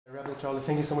Rebel Charlotte,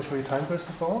 thank you so much for your time, first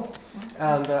of all.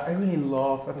 And I really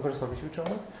love, I'm going to start with you,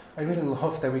 Charlotte. I really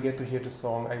love that we get to hear the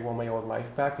song I Want My Old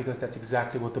Life Back, because that's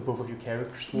exactly what the both of you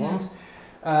characters want.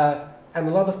 And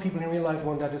a lot of people in real life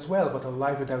want that as well, but a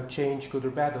life without change, good or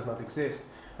bad, does not exist.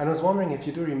 And I was wondering if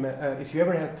you if you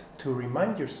ever had to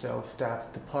remind yourself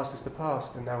that the past is the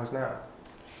past and now is now.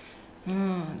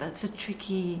 That's a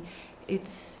tricky,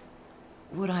 it's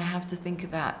what I have to think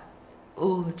about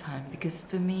all the time, because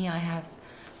for me I have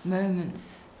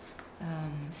moments,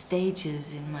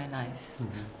 stages in my life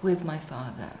with my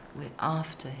father,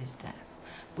 after his death,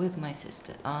 with my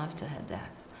sister after her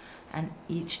death, and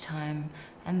each time,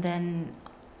 and then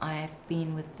I've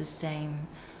been with the same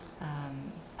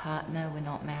partner. We're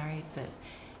not married, but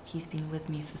he's been with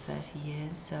me for 30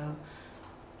 years, so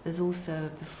there's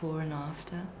also before and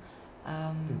after.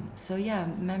 So yeah,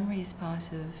 memory is part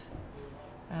of,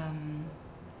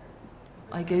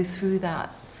 I go through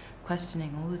that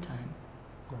questioning all the time.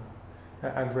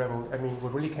 And Rebel, I mean,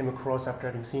 what really came across after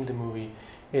having seen the movie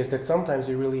is that sometimes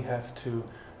you really have to,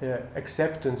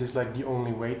 acceptance is like the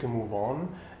only way to move on,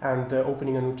 and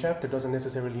opening a new chapter doesn't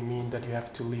necessarily mean that you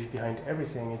have to leave behind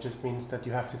everything. It just means that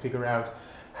you have to figure out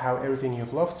how everything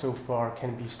you've loved so far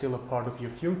can be still a part of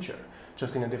your future,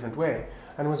 just in a different way.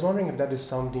 And I was wondering if that is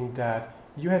something that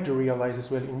you had to realize as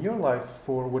well in your life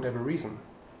for whatever reason.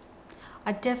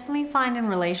 I definitely find in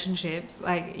relationships,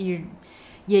 like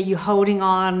you're holding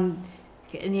on,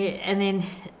 and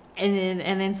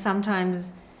then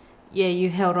sometimes, you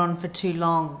held on for too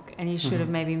long, and you should have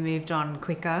maybe moved on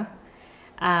quicker.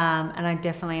 And I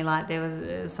definitely, like, there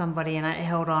was somebody, and I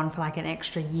held on for like an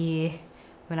extra year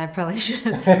when I probably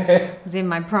should have. Was in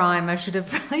my prime. I should have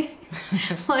probably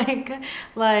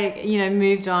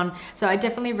moved on. So I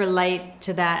definitely relate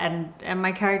to that, and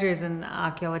my character is an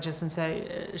archaeologist, and so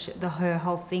her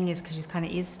whole thing is because she's kind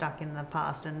of is stuck in the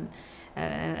past, and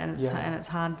it's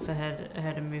hard for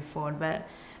her to move forward. But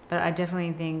I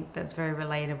definitely think that's very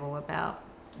relatable about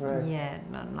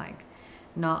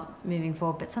not moving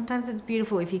forward. But sometimes it's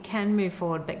beautiful if you can move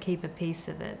forward, but keep a piece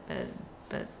of it,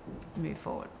 but move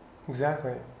forward.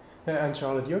 Exactly. And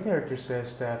Charlotte, your character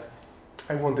says that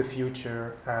I want the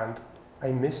future and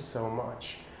I missed so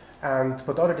much.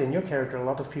 But other than your character, a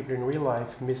lot of people in real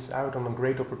life miss out on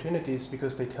great opportunities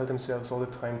because they tell themselves all the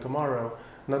time tomorrow,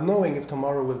 not knowing if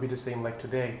tomorrow will be the same like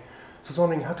today. So I was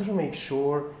wondering, how do you make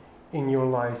sure in your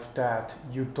life that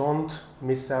you don't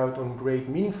miss out on great,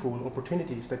 meaningful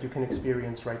opportunities that you can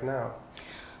experience right now?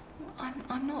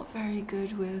 I'm not very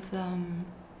good with,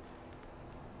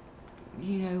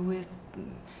 with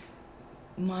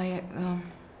my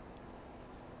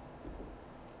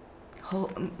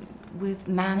with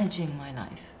managing my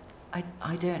life.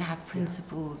 I don't have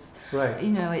principles. Right.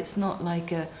 It's not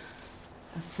like a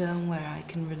film where I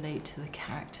can relate to the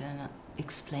character and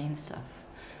explain stuff.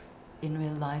 In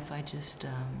real life, I just,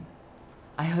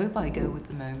 I hope I go with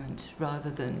the moment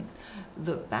rather than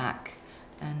look back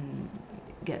and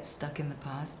get stuck in the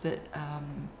past. But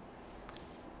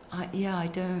I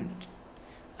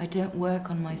don't work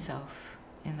on myself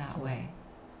in that way.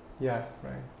 Yeah,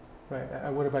 right.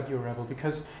 And what about you, Rebel?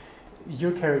 Because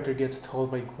your character gets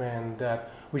told by Gwen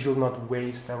that we should not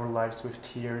waste our lives with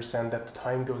tears, and that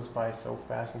time goes by so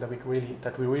fast, and that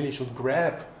we really should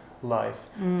grab life.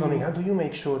 Tony, how do you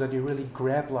make sure that you really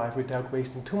grab life without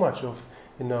wasting too much of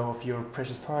your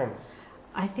precious time?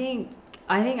 I think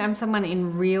I'm someone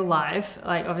in real life,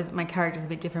 like, obviously my character's a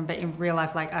bit different, but in real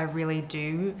life, like, I really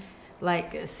do,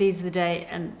 like, seize the day.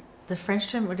 And the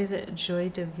French term, what is it? Joie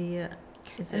de vivre?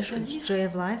 Is it joy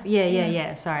of life?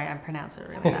 Yeah. Sorry, I pronounce it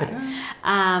really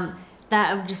bad.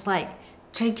 That I'm just like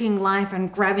taking life and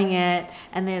grabbing it,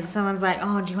 and then someone's like,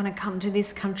 oh, do you want to come to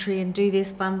this country and do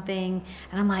this fun thing?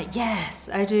 And I'm like, yes,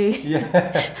 I do.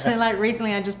 Yeah. And like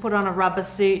recently I just put on a rubber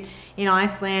suit in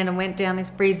Iceland and went down this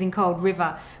freezing cold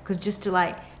river, because just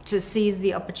to seize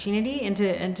the opportunity and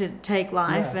to take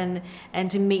life and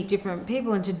to meet different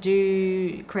people and to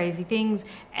do crazy things.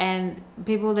 And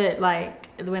people that, like,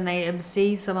 when they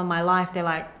see some of my life, they're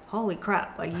like, holy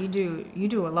crap, like you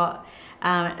do a lot.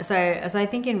 So I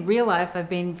think in real life I've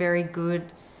been very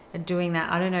good at doing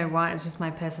that. I don't know why, it's just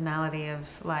my personality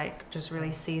of, like, just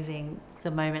really seizing the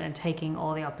moment and taking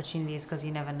all the opportunities, because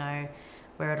you never know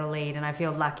where it'll lead. And I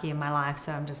feel lucky in my life,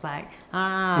 so I'm just like,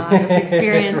 I'll just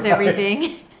experience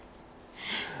everything.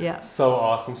 Yeah. So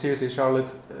awesome. Seriously,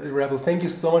 Charlotte, Rebel, thank you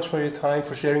so much for your time,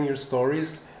 for sharing your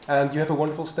stories, and you have a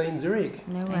wonderful stay in Zurich.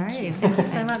 No worries. Thank you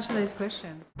so much for those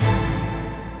questions.